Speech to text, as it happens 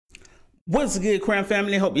What's good, Crown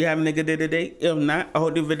family? Hope you're having a good day today. If not, I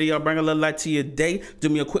hope this video bring a little light to your day. Do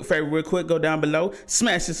me a quick favor real quick. Go down below,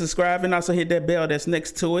 smash the subscribe, and also hit that bell that's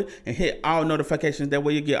next to it. And hit all notifications. That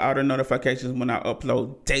way you get all the notifications when I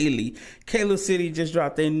upload daily. CalebCity just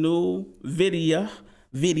dropped a new video.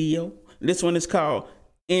 This one is called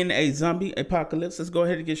In a Zombie Apocalypse. Let's go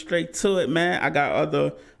ahead and get straight to it, man. I got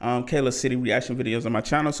other CalebCity reaction videos on my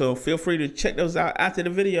channel, so feel free to check those out after the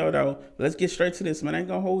video, though. Let's get straight to this, man. I ain't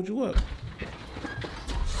gonna hold you up.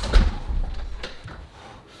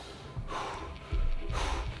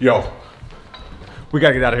 Yo, we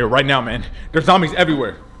gotta get out of here right now, man. There's zombies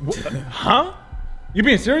everywhere. Huh? You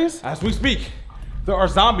being serious? As we speak, there are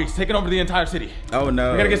zombies taking over the entire city. Oh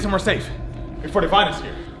no. We gotta get somewhere safe before they find us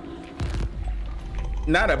here.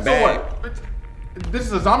 Not a bad. So what? This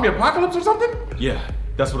is a zombie apocalypse or something? Yeah,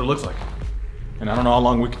 that's what it looks like. And I don't know how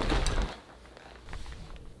long we can...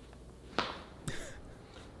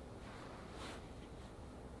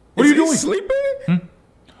 What are you doing? Sleeping?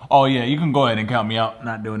 Oh yeah, you can go ahead and count me out.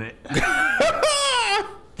 Not doing it.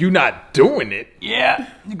 You not doing it? Yeah,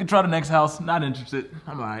 you can try the next house. Not interested.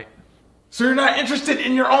 I'm alright. So you're not interested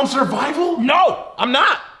in your own survival? No, I'm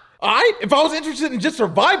not. Alright? If I was interested in just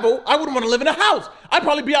survival, I wouldn't want to live in a house. I'd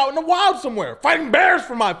probably be out in the wild somewhere, fighting bears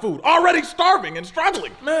for my food, already starving and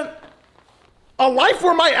struggling. Man, a life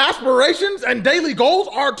where my aspirations and daily goals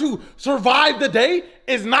are to survive the day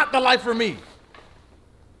is not the life for me.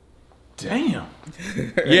 Damn.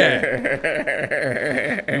 Yeah.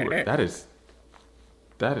 That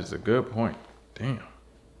is a good point. Damn.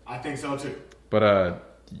 I think so too. But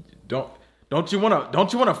don't you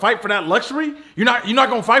wanna fight for that luxury? You're not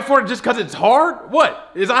gonna fight for it just cause it's hard?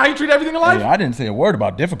 What? Is that how you treat everything in life? Hey, I didn't say a word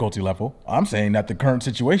about difficulty level. I'm saying that the current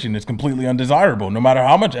situation is completely undesirable, no matter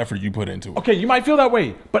how much effort you put into it. Okay, you might feel that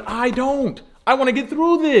way, but I don't. I want to get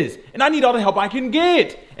through this, and I need all the help I can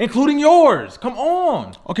get, including yours. Come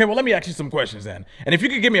on. Okay, well, let me ask you some questions then. And if you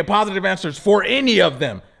could give me a positive answers for any of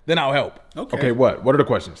them, then I'll help. Okay, what? What are the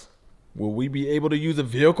questions? Will we be able to use a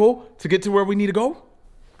vehicle to get to where we need to go?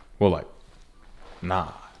 Well, like,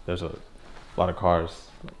 nah, there's a lot of cars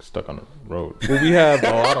stuck on the road. Will we have,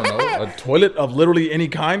 I don't know, a toilet of literally any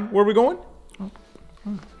kind where we're going?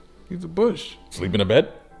 Use a bush. Sleep in a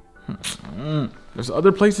bed? There's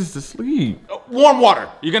other places to sleep. Warm water.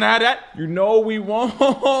 You gonna have that? You know we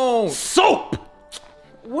won't. Soap.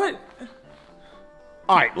 What?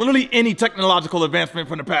 All right, literally any technological advancement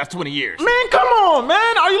from the past 20 years. Man, come on,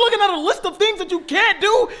 man. Are you looking at a list of things that you can't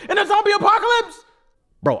do in a zombie apocalypse?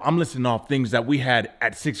 Bro, I'm listing off things that we had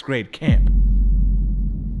at 6th grade camp.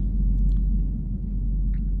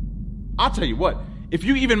 I'll tell you what, if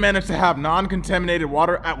you even manage to have non-contaminated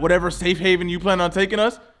water at whatever safe haven you plan on taking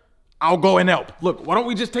us, I'll go and help. Look, why don't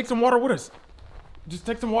we just take some water with us? Just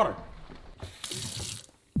take some water.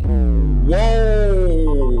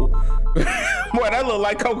 Whoa. Boy, that look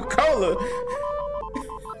like Coca-Cola.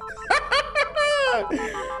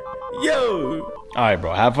 Yo. All right,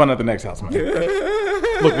 bro, have fun at the next house, man.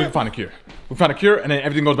 Look, we can find a cure. We found a cure and then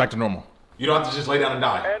everything goes back to normal. You don't have to just lay down and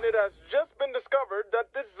die. And it has just been discovered that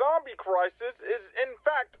this zombie crisis is in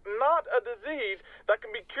fact not a disease that can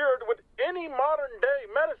be cured with any modern day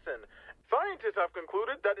medicine. Scientists have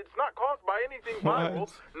concluded that it's not caused by anything viral,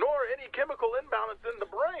 nor any chemical imbalance in the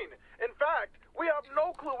brain. In fact, we have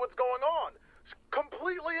no clue what's going on. It's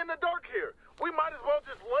completely in the dark here. We might as well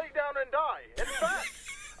just lay down and die. In fact,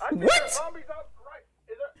 I think there's zombies out right.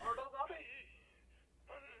 Are those zombies?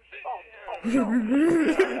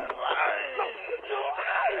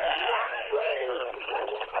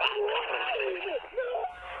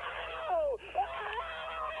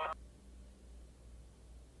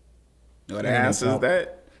 What answers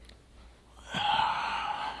that?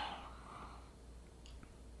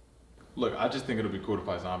 Look, I just think it'll be cool to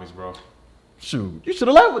fight zombies, bro. Shoot, you should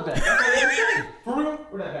have led with that. For real?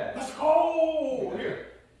 Where that bad? Let's go. Here.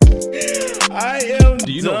 I am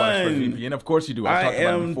Do you know about ExpressVPN? Of course you do. I've talked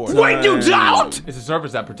about it before. Wait, you don't? It's a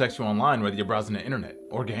service that protects you online, whether you're browsing the internet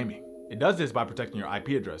or gaming. It does this by protecting your IP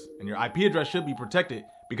address, and your IP address should be protected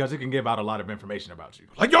because it can give out a lot of information about you,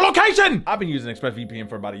 like your location. I've been using ExpressVPN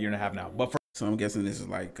for about 1.5 years now, but So I'm guessing this is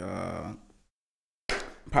like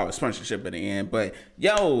probably sponsorship at the end. But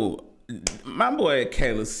yo, my boy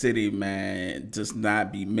CalebCity, man, does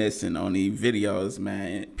not be missing on these videos,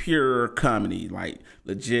 man. Pure comedy, like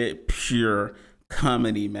legit pure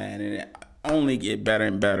comedy, man. And it only get better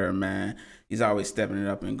and better, man. He's always stepping it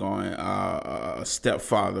up and going a step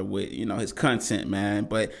farther with, you know, his content, man.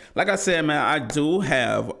 But like I said, man, I do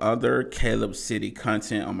have other CalebCity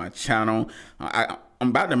content on my channel. I'm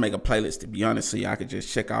about to make a playlist, to be honest, so y'all could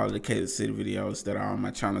just check all the Caleb City videos that are on my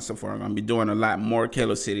channel so far. I'm gonna be doing a lot more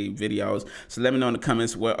Caleb City videos, so let me know in the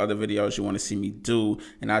comments what other videos you want to see me do,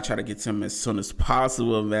 and I'll try to get to them as soon as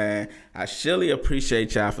possible, man. I surely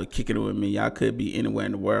appreciate y'all for kicking it with me. Y'all could be anywhere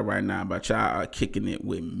in the world right now, but y'all are kicking it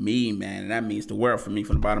with me, man, and that means the world for me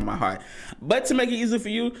from the bottom of my heart. But to make it easy for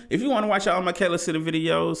you, if you want to watch all my Caleb City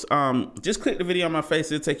videos, just click the video on my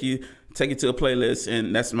face. It'll take you to a playlist,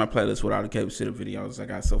 and that's my playlist with all the Caleb City videos I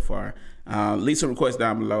got so far. Leave some requests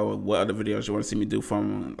down below what other videos you want to see me do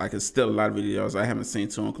from him. Like, it's still a lot of videos I haven't seen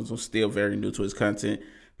to him because I'm still very new to his content.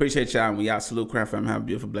 Appreciate y'all, and we out. Salute, Craft Fam. Have a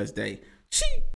beautiful, blessed day. Cheap.